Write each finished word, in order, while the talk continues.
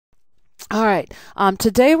All right,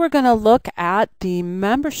 today we're going to look at the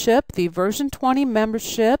membership, the version 20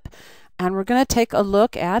 membership, and we're going to take a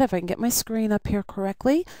look at, if I can get my screen up here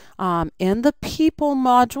correctly, in the people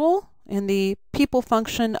module, in the people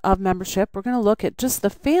function of membership, we're going to look at just the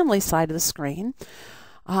family side of the screen.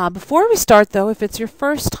 Before we start though, if it's your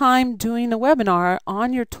first time doing a webinar,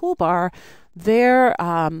 on your toolbar there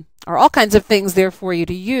are all kinds of things there for you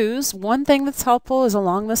to use. One thing that's helpful is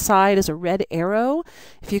along the side is a red arrow.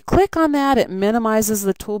 If you click on that, it minimizes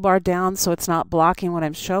the toolbar down so it's not blocking what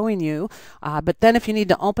I'm showing you. But then if you need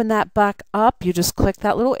to open that back up, you just click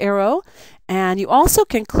that little arrow. And you also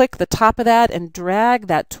can click the top of that and drag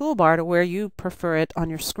that toolbar to where you prefer it on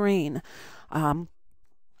your screen.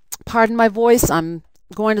 Pardon my voice, I'm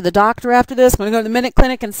going to the doctor after this. I'm going to go to the Minute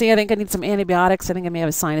Clinic and see. I think I need some antibiotics. I think I may have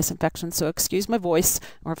a sinus infection, so excuse my voice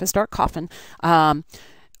or if I start coughing.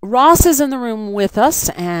 Ross is in the room with us,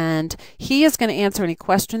 and he is going to answer any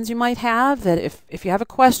questions you might have. That if you have a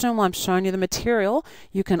question while I'm showing you the material,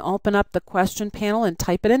 you can open up the question panel and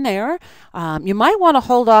type it in there. You might want to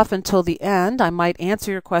hold off until the end. I might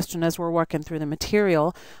answer your question as we're working through the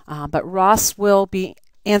material, but Ross will be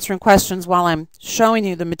answering questions while I'm showing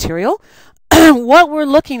you the material. What we're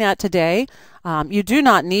looking at today, you do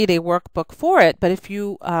not need a workbook for it, but if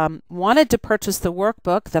you wanted to purchase the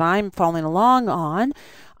workbook that I'm following along on,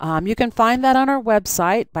 you can find that on our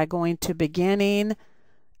website by going to Beginning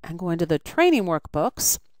and going to the Training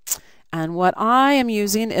Workbooks. And what I am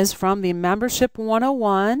using is from the Membership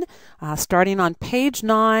 101, starting on page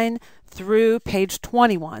 9 through page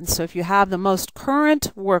 21. So if you have the most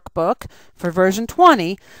current workbook for version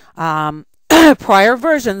 20, prior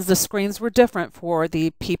versions, the screens were different for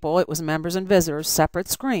the people. It was members and visitors, separate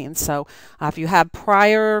screens. So if you have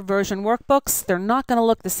prior version workbooks, they're not going to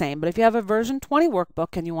look the same. But if you have a version 20 workbook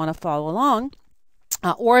and you want to follow along,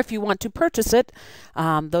 or if you want to purchase it,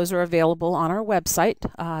 those are available on our website,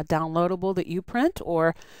 downloadable that you print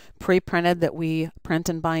or pre-printed that we print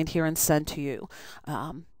and bind here and send to you.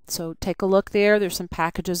 So take a look there. There's some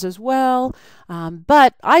packages as well.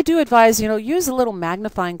 But I do advise, use a little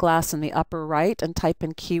magnifying glass in the upper right and type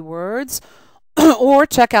in keywords or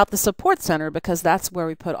check out the support center because that's where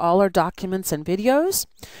we put all our documents and videos.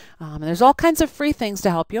 And there's all kinds of free things to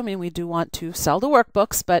help you. I mean, we do want to sell the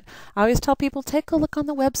workbooks, but I always tell people take a look on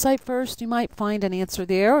the website first. You might find an answer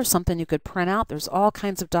there or something you could print out. There's all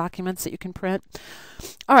kinds of documents that you can print.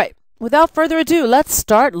 All right. Without further ado, let's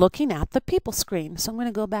start looking at the people screen. So I'm going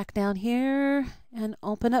to go back down here and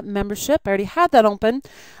open up membership. I already had that open.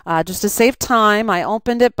 Just to save time, I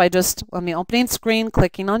opened it by just on the opening screen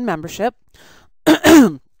clicking on membership.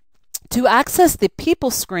 To access the people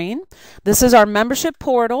screen, this is our membership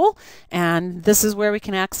portal, and this is where we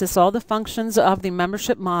can access all the functions of the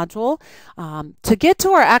membership module. To get to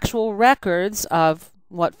our actual records of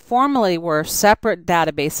what formerly were separate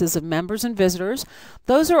databases of members and visitors,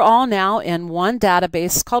 those are all now in one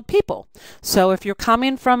database called People. So if you're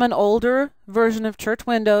coming from an older version of Church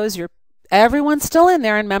Windows, everyone's still in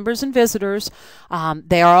there in members and visitors.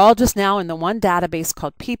 They are all just now in the one database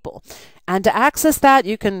called People. And to access that,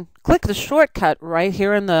 you can click the shortcut right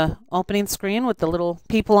here in the opening screen with the little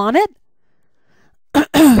people on it.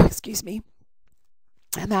 Excuse me.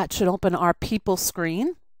 And that should open our People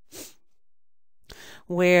screen,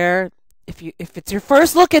 where if it's your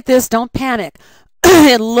first look at this, don't panic.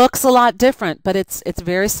 It looks a lot different, but it's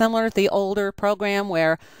very similar to the older program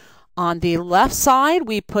where on the left side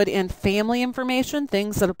we put in family information,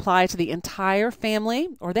 things that apply to the entire family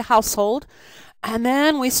or the household, and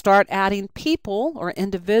then we start adding people or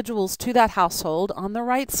individuals to that household on the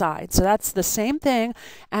right side. So that's the same thing,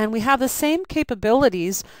 and we have the same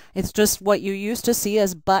capabilities. It's just what you used to see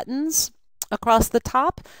as buttons across the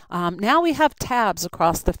top. Now we have tabs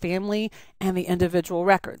across the family and the individual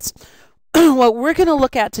records. What we're going to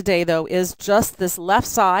look at today, though, is just this left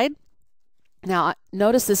side. Now,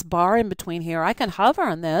 notice this bar in between here. I can hover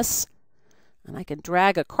on this, and I can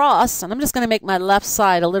drag across, and I'm just going to make my left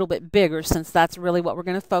side a little bit bigger since that's really what we're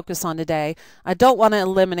going to focus on today. I don't want to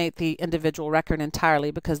eliminate the individual record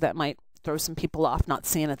entirely because that might throw some people off not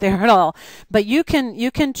seeing it there at all. But you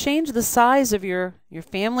can change the size of your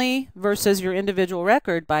family versus your individual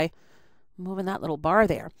record by moving that little bar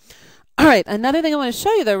there. All right, another thing I want to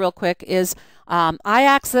show you though real quick is I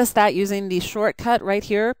access that using the shortcut right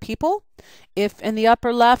here, People. If in the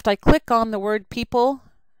upper left I click on the word People,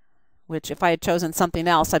 which if I had chosen something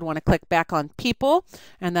else, I'd want to click back on People,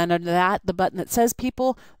 and then under that, the button that says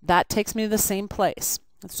People, that takes me to the same place.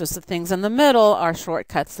 It's just the things in the middle are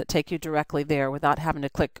shortcuts that take you directly there without having to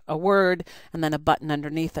click a word and then a button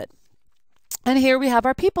underneath it. And here we have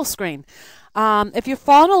our people screen. If you're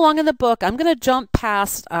following along in the book, I'm going to jump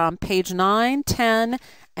past page 9, 10,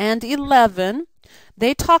 and 11.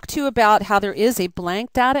 They talk to you about how there is a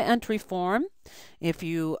blank data entry form. If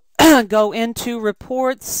you go into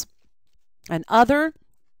reports and other,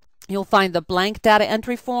 you'll find the blank data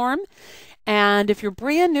entry form. And if you're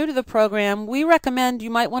brand new to the program, we recommend you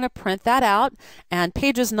might want to print that out. And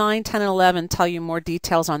pages 9, 10, and 11 tell you more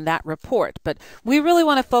details on that report. But we really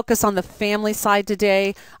want to focus on the family side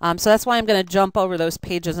today. So that's why I'm going to jump over those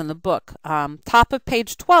pages in the book. Top of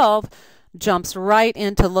page 12 jumps right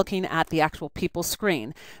into looking at the actual people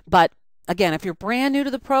screen. But again, if you're brand new to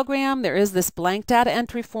the program, there is this blank data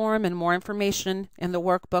entry form and more information in the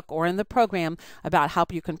workbook or in the program about how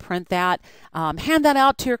you can print that. Hand that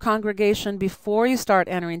out to your congregation before you start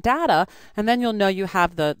entering data, and then you'll know you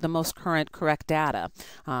have the most current, correct data.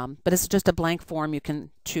 But it's just a blank form. You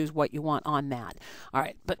can choose what you want on that. All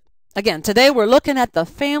right, but again, today we're looking at the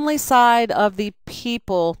family side of the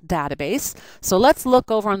people database. So let's look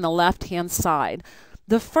over on the left-hand side.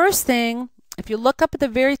 The first thing, if you look up at the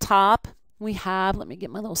very top, we have, let me get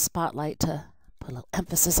my little spotlight to put a little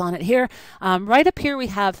emphasis on it here. Right up here we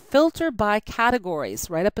have filter by categories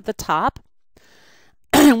right up at the top.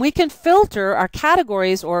 We can filter our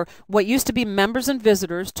categories, or what used to be members and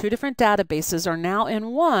visitors. Two different databases are now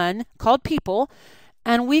in one called people,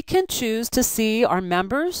 and we can choose to see our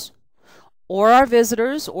members or our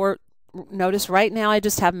visitors, or notice right now I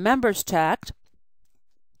just have members checked,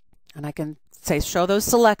 and I can say show those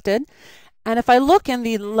selected. And if I look in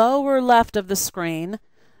the lower left of the screen,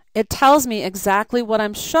 it tells me exactly what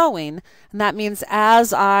I'm showing. And that means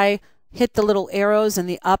as I hit the little arrows in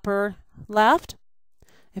the upper left,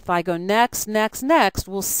 if I go next, next, next,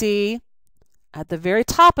 we'll see at the very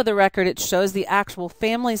top of the record, it shows the actual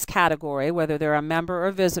families category, whether they're a member or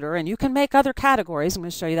visitor. And you can make other categories. I'm going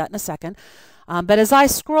to show you that in a second. But as I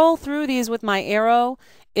scroll through these with my arrow,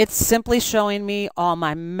 it's simply showing me all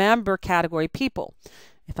my member category people.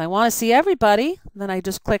 If I want to see everybody, then I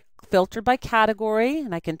just click filter by category,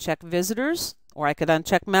 and I can check visitors, or I could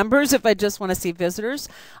uncheck members if I just want to see visitors.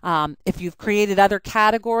 If you've created other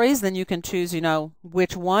categories, then you can choose,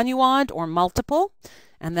 which one you want, or multiple.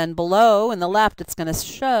 And then below in the left, it's going to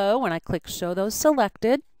show, when I click show those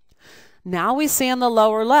selected. Now we see on the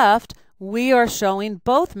lower left, we are showing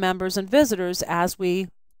both members and visitors as we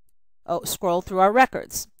scroll through our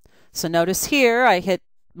records. So notice here, I hit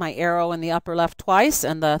my arrow in the upper left twice,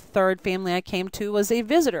 and the third family I came to was a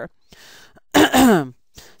visitor.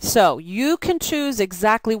 So you can choose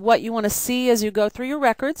exactly what you want to see as you go through your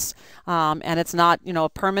records, and it's not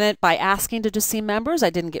permanent by asking to just see members. I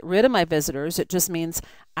didn't get rid of my visitors. It just means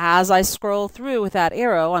as I scroll through with that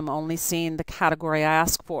arrow, I'm only seeing the category I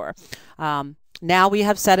ask for. Now we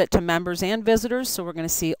have set it to members and visitors, so we're going to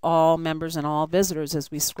see all members and all visitors as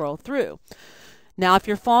we scroll through. Now, if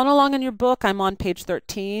you're following along in your book, I'm on page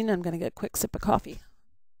 13. I'm going to get a quick sip of coffee.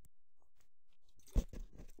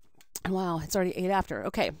 Wow, it's already 8 after.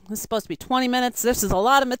 Okay, this is supposed to be 20 minutes. This is a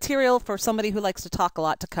lot of material for somebody who likes to talk a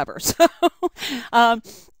lot to cover. So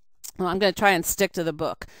well, I'm going to try and stick to the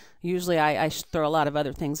book. Usually I throw a lot of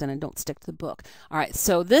other things in and don't stick to the book. All right,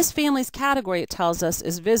 so this family's category, it tells us,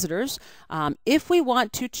 is visitors. If we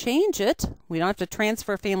want to change it, we don't have to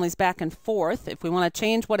transfer families back and forth. If we want to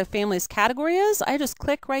change what a family's category is, I just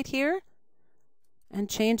click right here and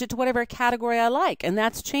change it to whatever category I like. And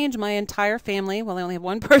that's changed my entire family. Well, I only have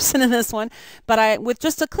one person in this one, but I, with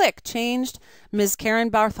just a click, changed Ms. Karen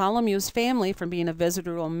Bartholomew's family from being a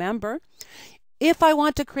visitor to a member. If I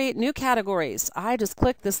want to create new categories, I just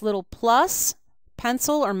click this little plus,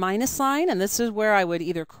 pencil, or minus sign, and this is where I would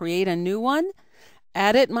either create a new one,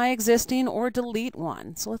 edit my existing, or delete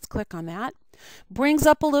one. So let's click on that. Brings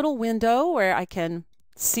up a little window where I can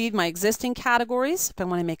see my existing categories. If I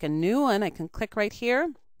want to make a new one, I can click right here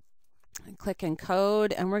and click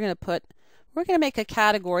encode, and we're going to make a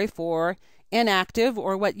category for inactive,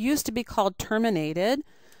 or what used to be called terminated.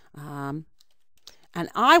 And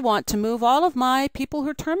I want to move all of my people who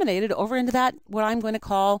are terminated over into that, what I'm going to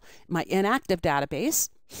call my inactive database.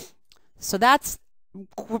 So that's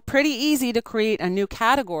pretty easy to create a new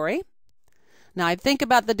category. Now, I think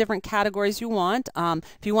about the different categories you want.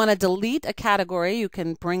 If you want to delete a category, you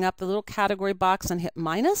can bring up the little category box and hit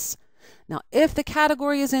minus. Now, if the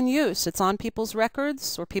category is in use, it's on people's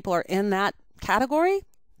records, or people are in that category,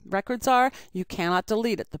 records are, you cannot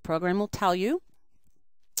delete it. The program will tell you.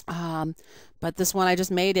 But this one I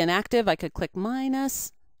just made inactive, I could click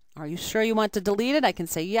minus. Are you sure you want to delete it? I can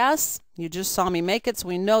say yes. You just saw me make it, so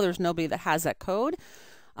we know there's nobody that has that code.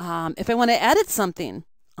 If I want to edit something,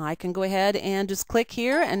 I can go ahead and just click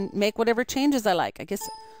here and make whatever changes I like. I guess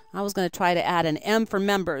I was going to try to add an M for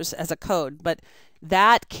members as a code, but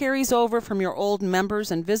that carries over from your old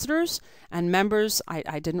members and visitors. And members,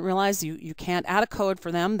 I didn't realize you can't add a code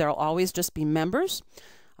for them. They'll always just be members.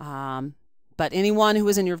 But anyone who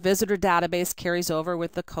is in your visitor database carries over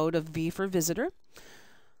with the code of V for visitor.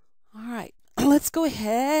 All right, let's go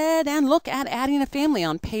ahead and look at adding a family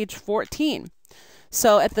on page 14.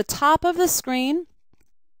 So at the top of the screen,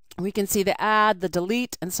 we can see the add, the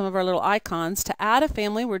delete, and some of our little icons. To add a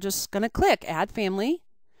family, we're just going to click Add Family.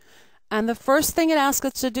 And the first thing it asks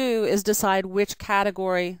us to do is decide which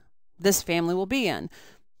category this family will be in.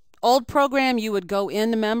 Old program, you would go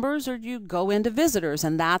into members or you go into visitors,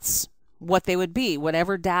 and that's what they would be,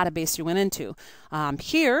 whatever database you went into.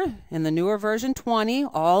 Here, in the newer version 20,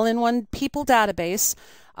 all-in-one people database,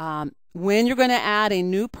 when you're going to add a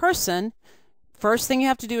new person, first thing you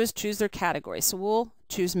have to do is choose their category. So we'll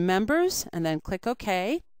choose members and then click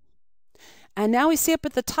OK. And now we see up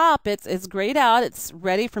at the top, it's grayed out. It's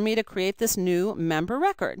ready for me to create this new member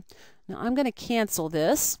record. Now I'm going to cancel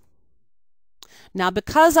this. Now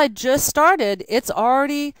because I just started, it's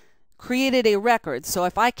already created a record. So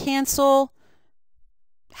if I cancel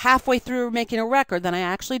halfway through making a record, then I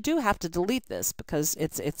actually do have to delete this because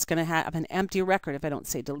it's going to have an empty record if I don't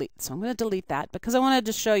say delete. So I'm going to delete that because I wanted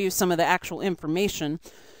to show you some of the actual information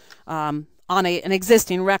on an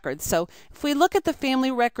existing record. So if we look at the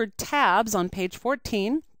family record tabs on page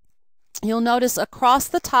 14, you'll notice across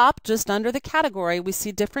the top, just under the category, we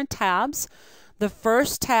see different tabs. The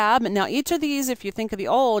first tab, now each of these, if you think of the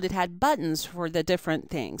old, it had buttons for the different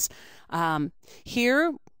things.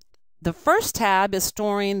 Here, the first tab is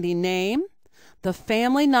storing the name, the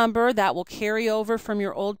family number that will carry over from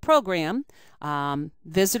your old program.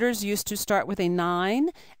 Visitors used to start with a 9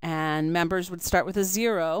 and members would start with a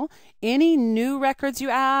 0. Any new records you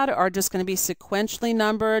add are just going to be sequentially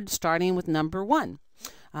numbered starting with number 1.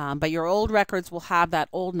 But your old records will have that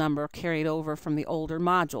old number carried over from the older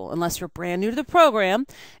module, unless you're brand new to the program,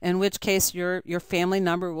 in which case your family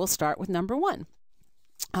number will start with number 1.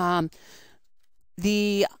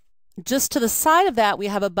 Just to the side of that, we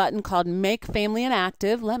have a button called Make Family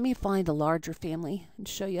Inactive. Let me find a larger family and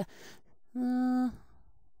show you. We'll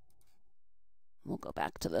go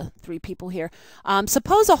back to the 3 people here.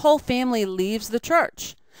 Suppose a whole family leaves the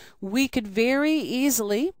church. We could very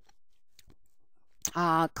easily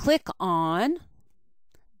click on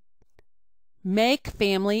Make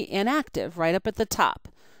Family Inactive right up at the top.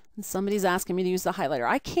 And somebody's asking me to use the highlighter.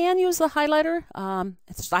 I can use the highlighter.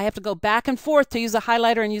 I have to go back and forth to use a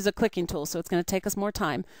highlighter and use a clicking tool, so it's going to take us more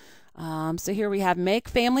time. So here we have Make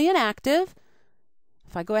Family Inactive.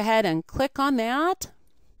 If I go ahead and click on that,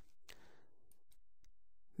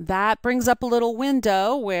 that brings up a little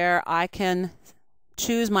window where I can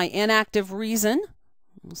choose my inactive reason.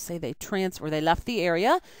 We'll say they left the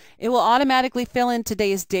area. It will automatically fill in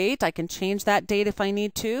today's date. I can change that date if I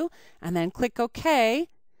need to, and then click OK.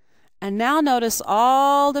 And now notice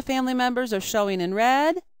all the family members are showing in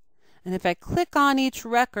red. And if I click on each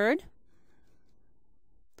record,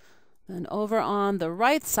 then over on the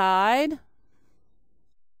right side,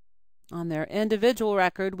 on their individual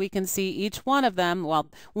record, we can see each one of them. Well,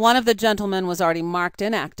 one of the gentlemen was already marked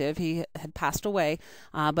inactive. He had passed away.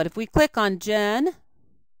 But if we click on Jen,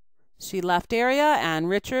 she left area, and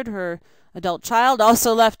Richard, her adult child,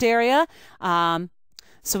 also left area.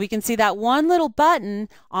 So we can see that one little button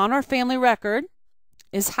on our family record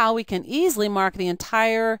is how we can easily mark the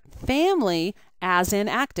entire family as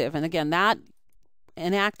inactive. And again, that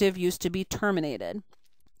inactive used to be terminated.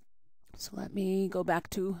 So let me go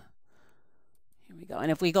back to, here we go.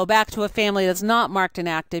 And if we go back to a family that's not marked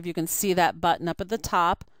inactive, you can see that button up at the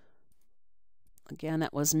top. Again,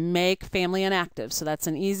 that was Make Family Inactive. So that's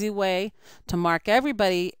an easy way to mark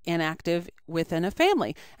everybody inactive within a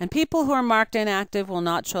family. And people who are marked inactive will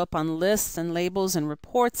not show up on lists and labels and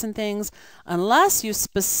reports and things unless you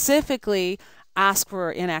specifically ask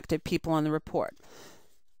for inactive people on the report.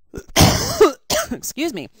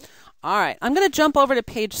 Excuse me. All right, I'm going to jump over to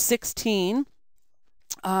page 16.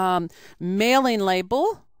 Mailing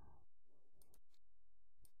label.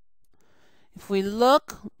 If we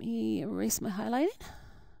look, let me erase my highlighting.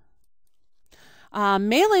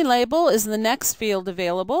 Mailing label is the next field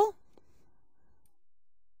available.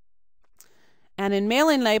 And in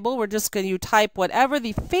mailing label, we're just going to type whatever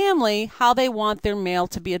the family, how they want their mail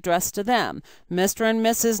to be addressed to them. Mr. and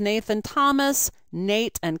Mrs. Nathan Thomas,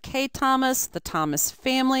 Nate and Kay Thomas, the Thomas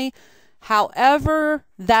family, however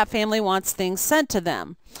that family wants things sent to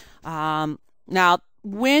them. Now,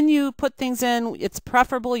 when you put things in, it's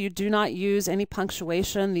preferable you do not use any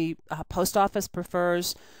punctuation. The post office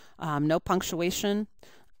prefers no punctuation.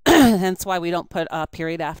 Hence why we don't put a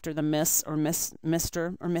period after the Miss or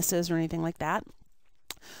Mr. or Mrs. or anything like that.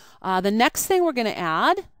 The next thing we're going to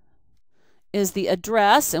add is the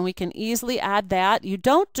address, and we can easily add that. You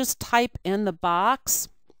don't just type in the box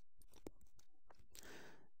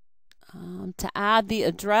to add the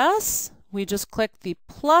address. We just click the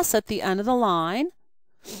plus at the end of the line.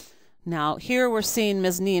 Now here we're seeing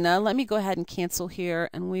Ms. Nina. Let me go ahead and cancel here,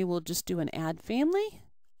 and we will just do an add family.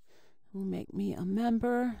 We'll make me a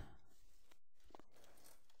member.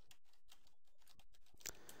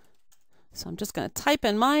 So I'm just going to type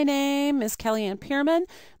in my name, Ms. Kellyanne Pierman.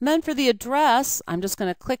 And then for the address, I'm just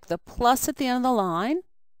going to click the plus at the end of the line.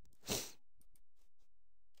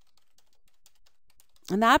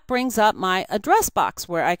 And that brings up my address box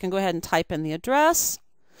where I can go ahead and type in the address.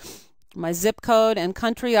 My zip code and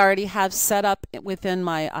country I already have set up within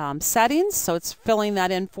my settings, so it's filling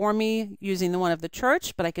that in for me using the one of the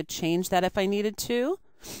church, but I could change that if I needed to.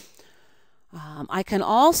 I can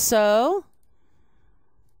also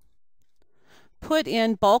put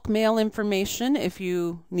in bulk mail information if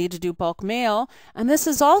you need to do bulk mail, and this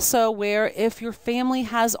is also where if your family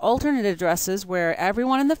has alternate addresses where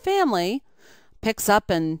everyone in the family picks up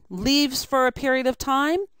and leaves for a period of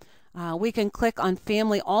time, we can click on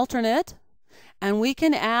Family Alternate, and we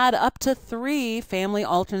can add up to 3 family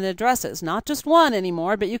alternate addresses. Not just 1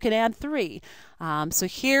 anymore, but you can add 3. So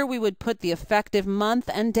here we would put the effective month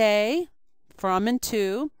and day from and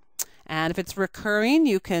to, and if it's recurring,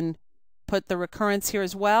 you can put the recurrence here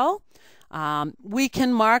as well. We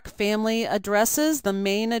can mark family addresses, the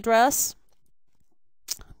main address.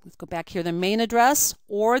 Let's go back here. The main address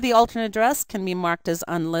or the alternate address can be marked as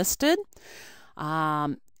unlisted.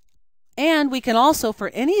 And we can also, for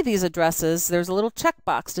any of these addresses, there's a little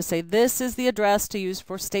checkbox to say this is the address to use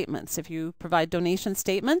for statements. If you provide donation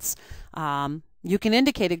statements, you can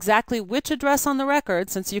indicate exactly which address on the record,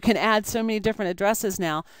 since you can add so many different addresses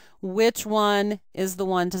now, which one is the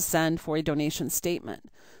one to send for a donation statement.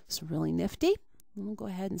 It's really nifty. We'll go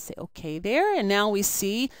ahead and say OK there. And now we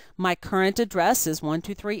see my current address is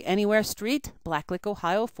 123 Anywhere Street, Blacklick,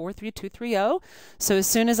 Ohio 43230. So as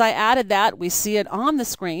soon as I added that, we see it on the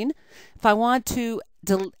screen. If I want to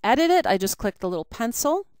edit it, I just click the little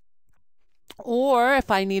pencil. Or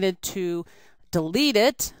if I needed to delete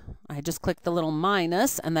it, I just click the little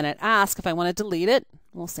minus, and then it asks if I want to delete it.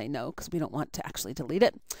 We'll say no because we don't want to actually delete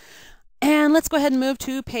it. And let's go ahead and move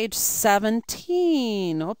to page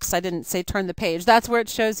 17. Oops, I didn't say turn the page. That's where it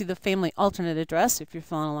shows you the family alternate address if you're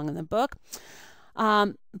following along in the book.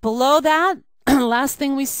 Below that, last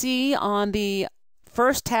thing we see on the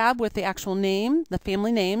first tab with the actual name, the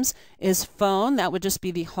family names, is phone. That would just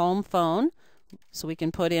be the home phone. So we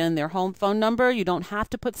can put in their home phone number. You don't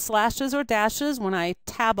have to put slashes or dashes. When I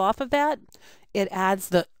tab off of that, it adds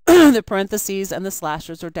the, the parentheses and the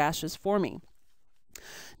slashes or dashes for me.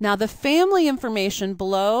 Now the family information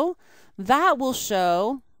below, that will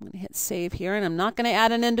show, I'm going to hit save here, and I'm not going to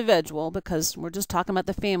add an individual because we're just talking about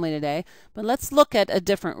the family today, but let's look at a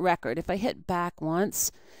different record. If I hit back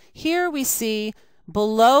once, here we see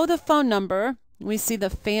below the phone number, we see the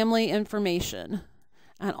family information.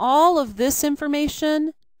 And all of this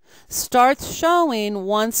information starts showing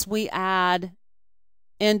once we add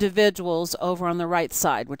individuals over on the right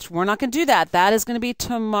side, which we're not going to do that. That is going to be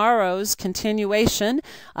tomorrow's continuation.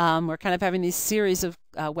 We're kind of having these series of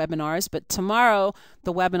webinars, but tomorrow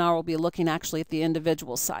the webinar will be looking actually at the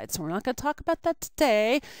individual side. So we're not going to talk about that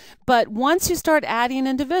today. But once you start adding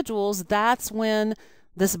individuals, that's when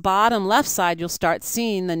this bottom left side, you'll start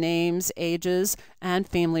seeing the names, ages, and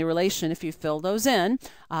family relation if you fill those in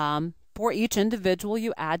for each individual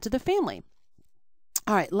you add to the family.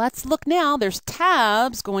 All right, let's look now. There's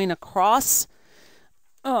tabs going across.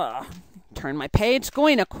 Turn my page.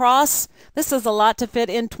 Going across. This is a lot to fit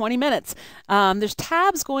in 20 minutes. There's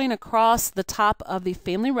tabs going across the top of the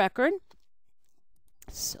family record.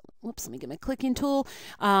 So, whoops, let me get my clicking tool.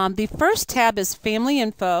 The first tab is Family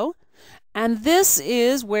Info. And this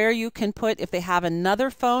is where you can put, if they have another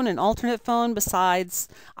phone, an alternate phone besides,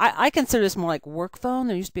 I consider this more like work phone.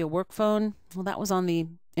 There used to be a work phone. Well, that was on the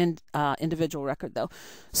individual record though.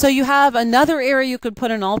 So you have another area you could put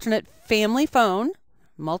an alternate family phone,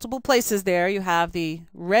 multiple places there. You have the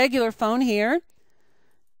regular phone here,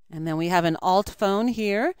 and then we have an alt phone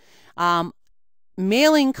here.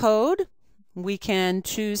 Mailing code we can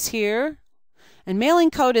choose here. And mailing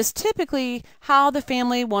code is typically how the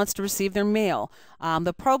family wants to receive their mail.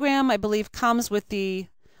 The program, I believe, comes with the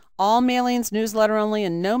all mailings, newsletter only,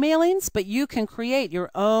 and no mailings, but you can create your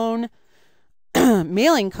own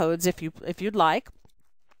mailing codes if you'd like.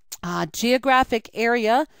 Geographic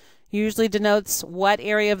area, usually denotes what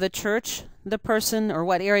area of the church the person or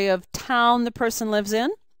what area of town the person lives in.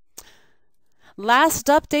 Last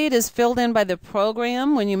update is filled in by the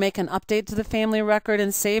program. When you make an update to the family record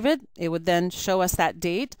and save it, it would then show us that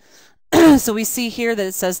date. So we see here that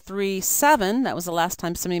it says 3/7. That was the last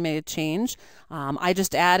time somebody made a change. I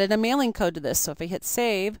just added a mailing code to this. So if I hit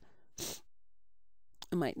save,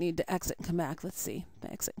 I might need to exit and come back. Let's see.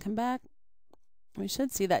 Exit and come back. We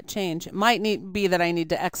should see that change. It might be that I need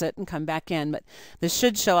to exit and come back in, but this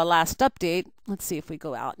should show a last update. Let's see if we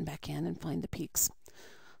go out and back in and find the peaks.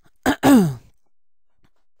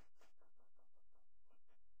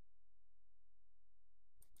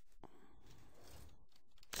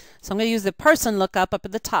 So I'm going to use the person lookup up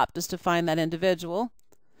at the top just to find that individual.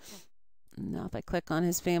 Now if I click on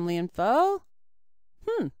his family info,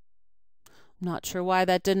 not sure why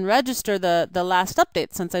that didn't register the last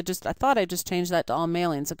update, since I thought I just changed that to all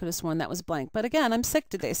mailings. I could have sworn that was blank. But again, I'm sick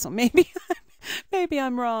today, so maybe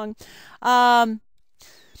I'm wrong.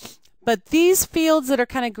 But these fields that are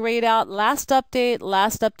kind of grayed out, last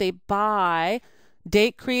update by,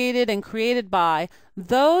 date created and created by,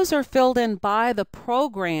 those are filled in by the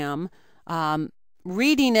program,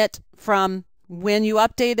 reading it from when you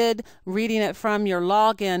updated, reading it from your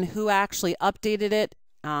login, who actually updated it,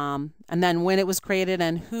 and then when it was created,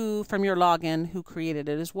 and who from your login who created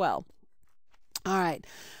it as well. All right.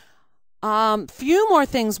 Few more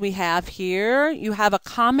things we have here. You have a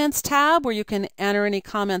comments tab where you can enter any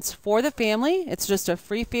comments for the family. It's just a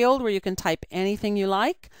free field where you can type anything you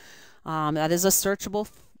like. That is a searchable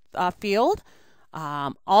field.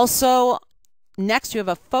 Also, next you have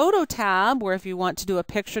a photo tab where if you want to do a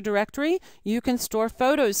picture directory, you can store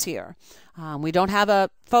photos here. We don't have a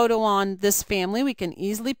photo on this family. We can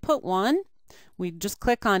easily put one. We just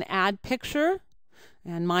click on add picture,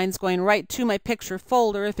 and mine's going right to my picture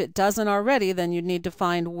folder. If it doesn't already, then you need to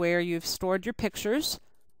find where you've stored your pictures.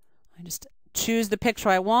 I just choose the picture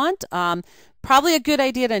I want. Probably a good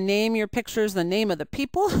idea to name your pictures the name of the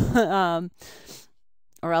people,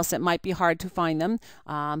 or else it might be hard to find them.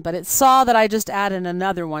 But it saw that I just added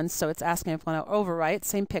another one, so it's asking if I want to overwrite.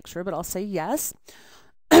 Same picture, but I'll say yes.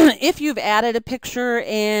 If you've added a picture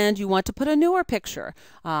and you want to put a newer picture,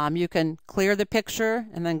 you can clear the picture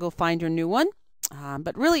and then go find your new one.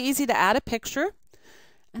 But really easy to add a picture.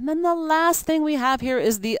 And then the last thing we have here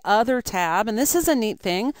is the other tab, and this is a neat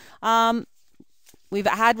thing. We've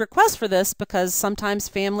had requests for this because sometimes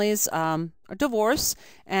families are divorced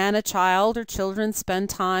and a child or children spend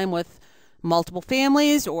time with multiple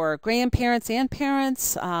families or grandparents and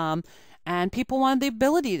parents, and people want the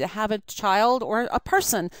ability to have a child or a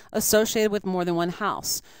person associated with more than one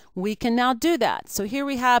house. We can now do that. So here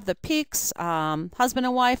we have the peaks, husband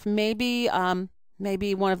and wife, maybe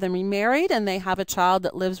one of them remarried and they have a child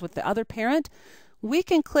that lives with the other parent. We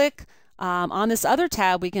can click on this other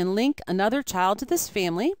tab, we can link another child to this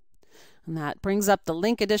family, and that brings up the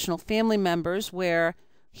link additional family members, where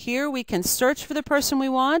here we can search for the person we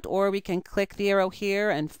want, or we can click the arrow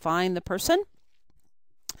here and find the person.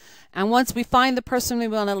 And once we find the person we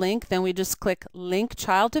want to link, then we just click link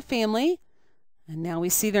child to family, and now we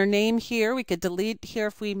see their name here. We could delete here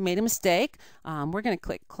if we made a mistake. We're going to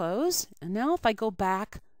click close, and now if I go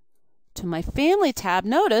back to my family tab,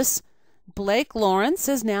 notice Blake Lawrence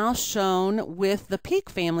is now shown with the Peak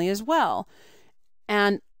family as well.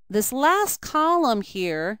 And this last column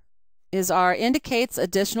here is our indicates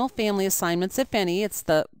additional family assignments, if any. It's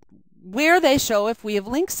the where they show if we have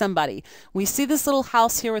linked somebody. We see this little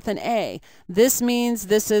house here with an A. This means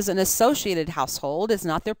this is an associated household. It's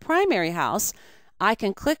not their primary house. I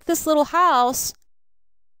can click this little house.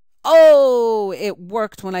 Oh, it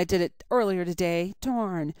worked when I did it earlier today.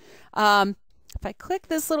 Darn. If I click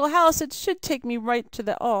this little house, it should take me right to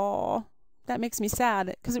the, oh, that makes me sad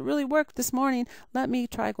because it really worked this morning. Let me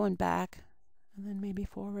try going back and then maybe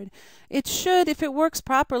forward. It should, if it works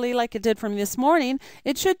properly like it did from this morning,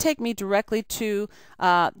 it should take me directly to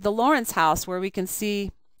the Lawrence house where we can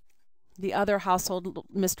see the other household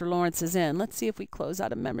Mr. Lawrence is in. Let's see if we close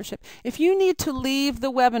out a membership. If you need to leave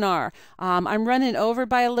the webinar, I'm running over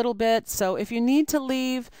by a little bit, so if you need to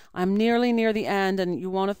leave, I'm nearly near the end, and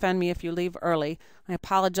you won't offend me if you leave early. I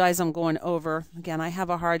apologize, I'm going over. Again, I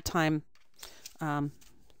have a hard time,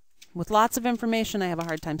 with lots of information, I have a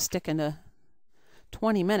hard time sticking to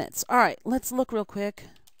 20 minutes. All right, let's look real quick.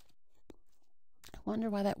 I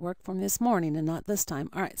wonder why that worked for me this morning and not this time.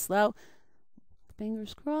 All right, slow.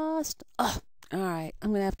 Fingers crossed. Oh, all right. I'm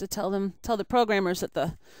going to have to tell the programmers that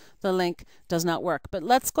the link does not work. But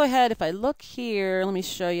let's go ahead. If I look here, let me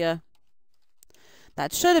show you.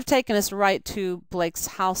 That should have taken us right to Blake's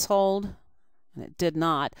household. and it did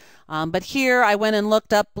not. But here I went and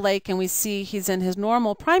looked up Blake, and we see he's in his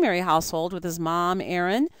normal primary household with his mom,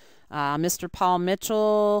 Erin, Mr. Paul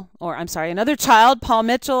Mitchell, or I'm sorry, another child, Paul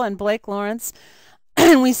Mitchell and Blake Lawrence.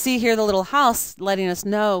 And we see here the little house letting us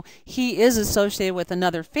know he is associated with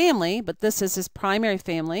another family, but this is his primary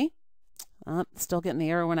family. Still getting the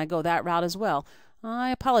error when I go that route as well.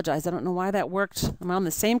 I apologize. I don't know why that worked. I'm on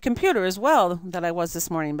the same computer as well that I was this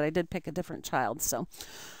morning, but I did pick a different child. So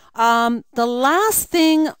the last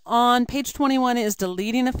thing on page 21 is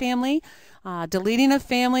deleting a family. Deleting a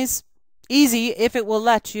family's easy if it will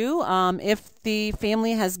let you. If the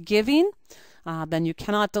family has giving, then you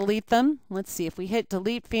cannot delete them. Let's see, if we hit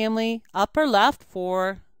delete family upper left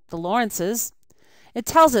for the Lawrences, it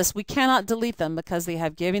tells us we cannot delete them because they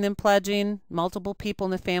have giving and pledging. Multiple people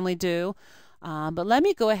in the family do. But let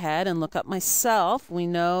me go ahead and look up myself. We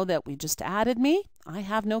know that we just added me. I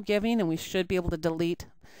have no giving, and we should be able to delete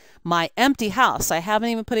my empty house. I haven't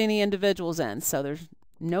even put any individuals in, so there's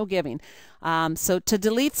no giving. So to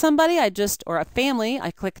delete somebody, or a family,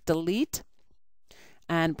 I click delete,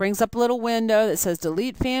 and it brings up a little window that says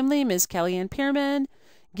delete family, Ms. Kellyanne Pierman.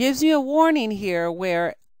 Gives you a warning here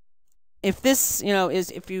where if this,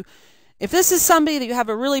 if this is somebody that you have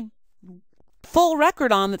a really full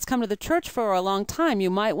record on that's come to the church for a long time, you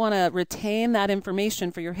might want to retain that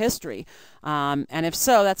information for your history. And if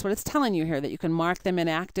so, that's what it's telling you here, that you can mark them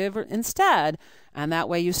inactive instead, and that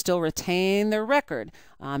way you still retain their record.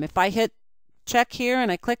 If I hit check here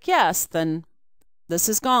and I click yes, then this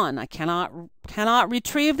is gone. I cannot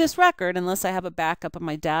retrieve this record unless I have a backup of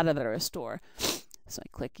my data that I restore. So I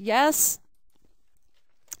click yes.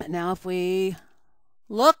 And now if we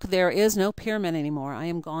look, there is no Pierman anymore. I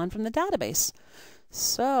am gone from the database.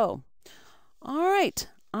 So, all right.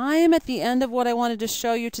 I am at the end of what I wanted to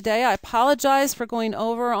show you today. I apologize for going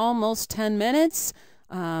over almost 10 minutes.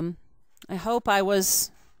 I hope I was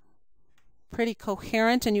pretty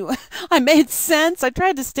coherent and I made sense. I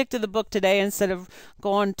tried to stick to the book today instead of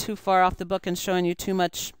going too far off the book and showing you too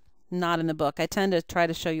much not in the book. I tend to try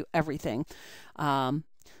to show you everything.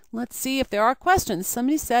 Let's see if there are questions.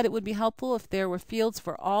 Somebody said it would be helpful if there were fields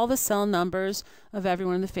for all the cell numbers of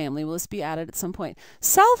everyone in the family. Will this be added at some point?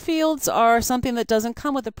 Cell fields are something that doesn't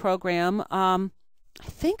come with the program. I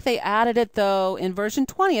think they added it, though, in version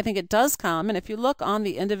 20. I think it does come. And if you look on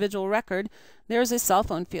the individual record, there's a cell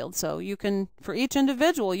phone field. So you can, for each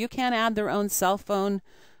individual, you can add their own cell phone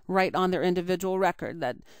right on their individual record.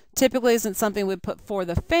 That typically isn't something we'd put for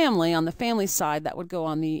the family on the family side. That would go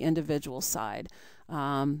on the individual side.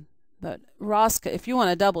 But Ross, if you want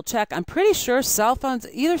to double check, I'm pretty sure cell phones,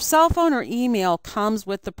 either cell phone or email, comes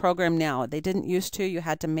with the program now. They didn't used to. You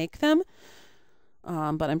had to make them.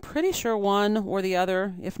 But I'm pretty sure one or the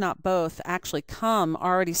other, if not both, actually come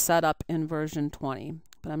already set up in version 20.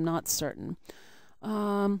 But I'm not certain.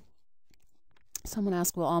 Someone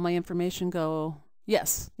asked, will all my information go?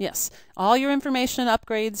 Yes, yes. All your information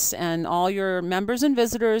upgrades and all your members and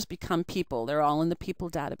visitors become people. They're all in the people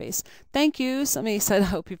database. Thank you. Somebody said, I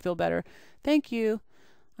hope you feel better. Thank you.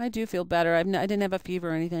 I do feel better. I didn't have a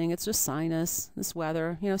fever or anything. It's just sinus, this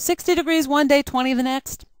weather. 60 degrees one day, 20 the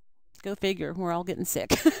next. Go figure. We're all getting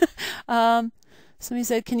sick. Somebody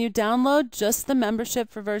said, can you download just the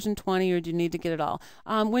membership for version 20, or do you need to get it all?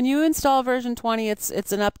 When you install version 20, it's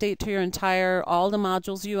an update to your all the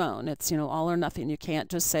modules you own. It's, all or nothing. You can't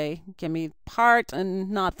just say, give me part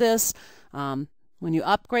and not this. When you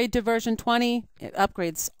upgrade to version 20, it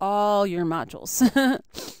upgrades all your modules.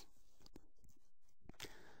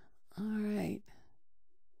 All right.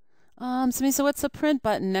 Somebody said, what's the print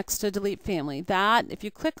button next to delete family? That, if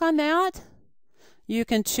you click on that, you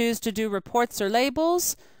can choose to do reports or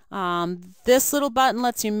labels. This little button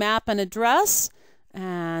lets you map an address,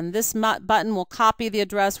 and this button will copy the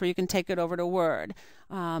address where you can take it over to Word.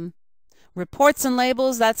 Reports and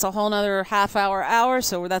labels, that's a whole nother half hour,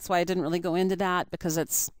 so that's why I didn't really go into that,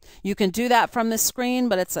 because you can do that from this screen,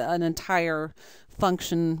 but it's an entire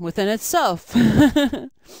function within itself.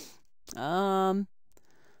 I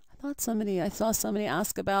saw somebody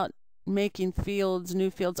ask about making fields, new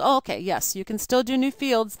fields. Oh, okay, yes, you can still do new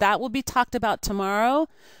fields. That will be talked about tomorrow.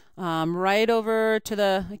 Right over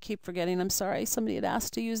to I keep forgetting, I'm sorry. Somebody had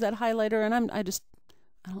asked to use that highlighter, and I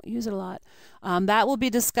don't use it a lot. That will be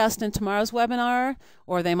discussed in tomorrow's webinar,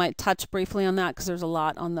 or they might touch briefly on that because there's a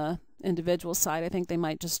lot on the individual side. I think they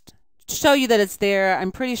might just show you that it's there.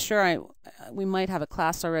 I'm pretty sure we might have a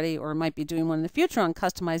class already, or might be doing one in the future on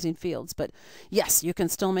customizing fields. But yes, you can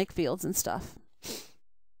still make fields and stuff.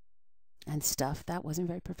 That wasn't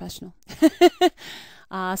very professional.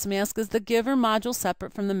 Somebody asked, is the giver module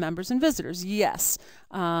separate from the members and visitors? Yes.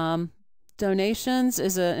 Donations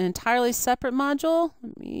is an entirely separate module.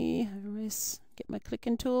 Let me get my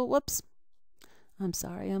clicking tool. Whoops. I'm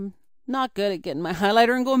sorry. I'm not good at getting my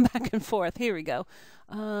highlighter and going back and forth. Here we go.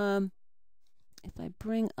 If I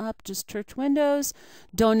bring up just church windows,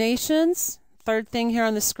 donations, third thing here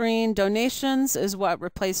on the screen, donations is what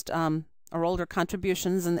replaced our older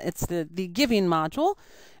contributions, and it's the giving module,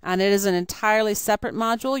 and it is an entirely separate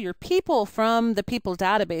module. Your people from the people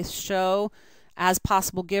database show as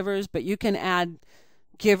possible givers, but you can add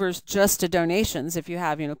givers just to donations if you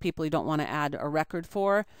have people you don't want to add a record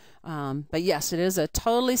for. But yes, it is a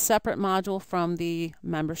totally separate module from the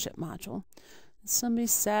membership module. Somebody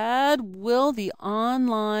said, will the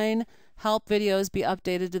online help videos be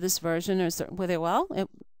updated to this version?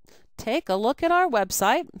 Take a look at our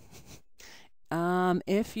website.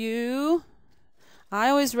 I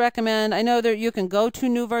always recommend, I know that you can go to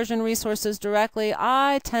new version resources directly.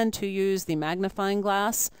 I tend to use the magnifying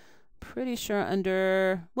glass. Pretty sure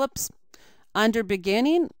under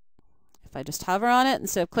beginning, if I just hover on it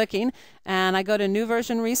instead of clicking and I go to new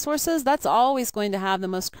version resources, that's always going to have the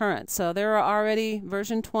most current. So there are already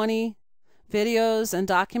version 20 videos and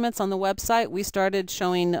documents on the website. We started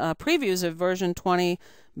showing previews of version 20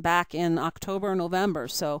 back in October, November.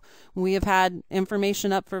 So we have had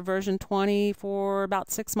information up for version 20 for about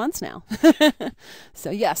 6 months now.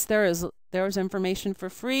 So yes, there is information for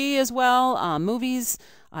free as well, movies,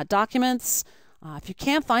 documents. If you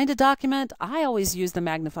can't find a document, I always use the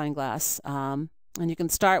magnifying glass. And you can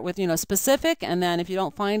start with specific, and then if you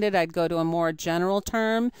don't find it, I'd go to a more general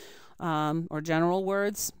term or general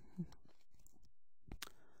words.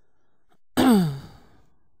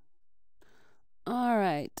 All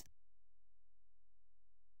right.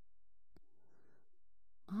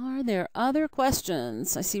 Are there other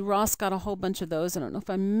questions? I see Ross got a whole bunch of those. I don't know if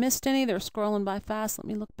I missed any. They're scrolling by fast. Let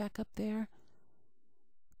me look back up there.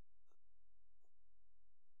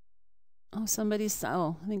 I think somebody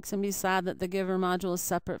said that the giver module is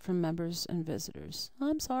separate from members and visitors.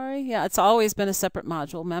 I'm sorry. Yeah, it's always been a separate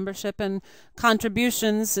module. Membership and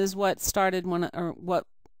contributions is what started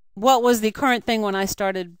what was the current thing when I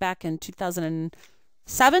started back in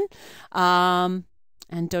 2007.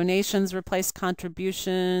 And donations replaced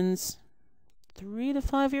contributions 3 to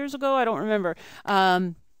 5 years ago. I don't remember.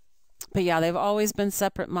 But yeah, they've always been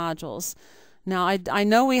separate modules. Now, I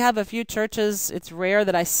know we have a few churches, it's rare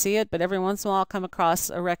that I see it, but every once in a while I'll come across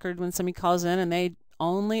a record when somebody calls in and they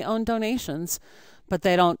only own donations, but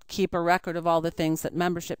they don't keep a record of all the things that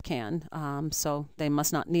membership can. So they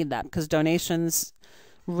must not need that, because donations,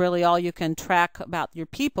 really all you can track about your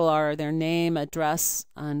people are their name, address,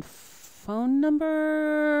 and phone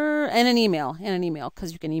number, and an email,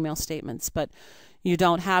 because you can email statements, but you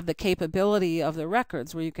don't have the capability of the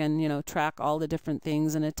records where you can, track all the different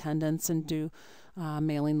things in attendance and do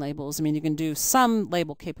mailing labels. I mean, you can do some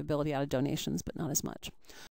label capability out of donations, but not as much.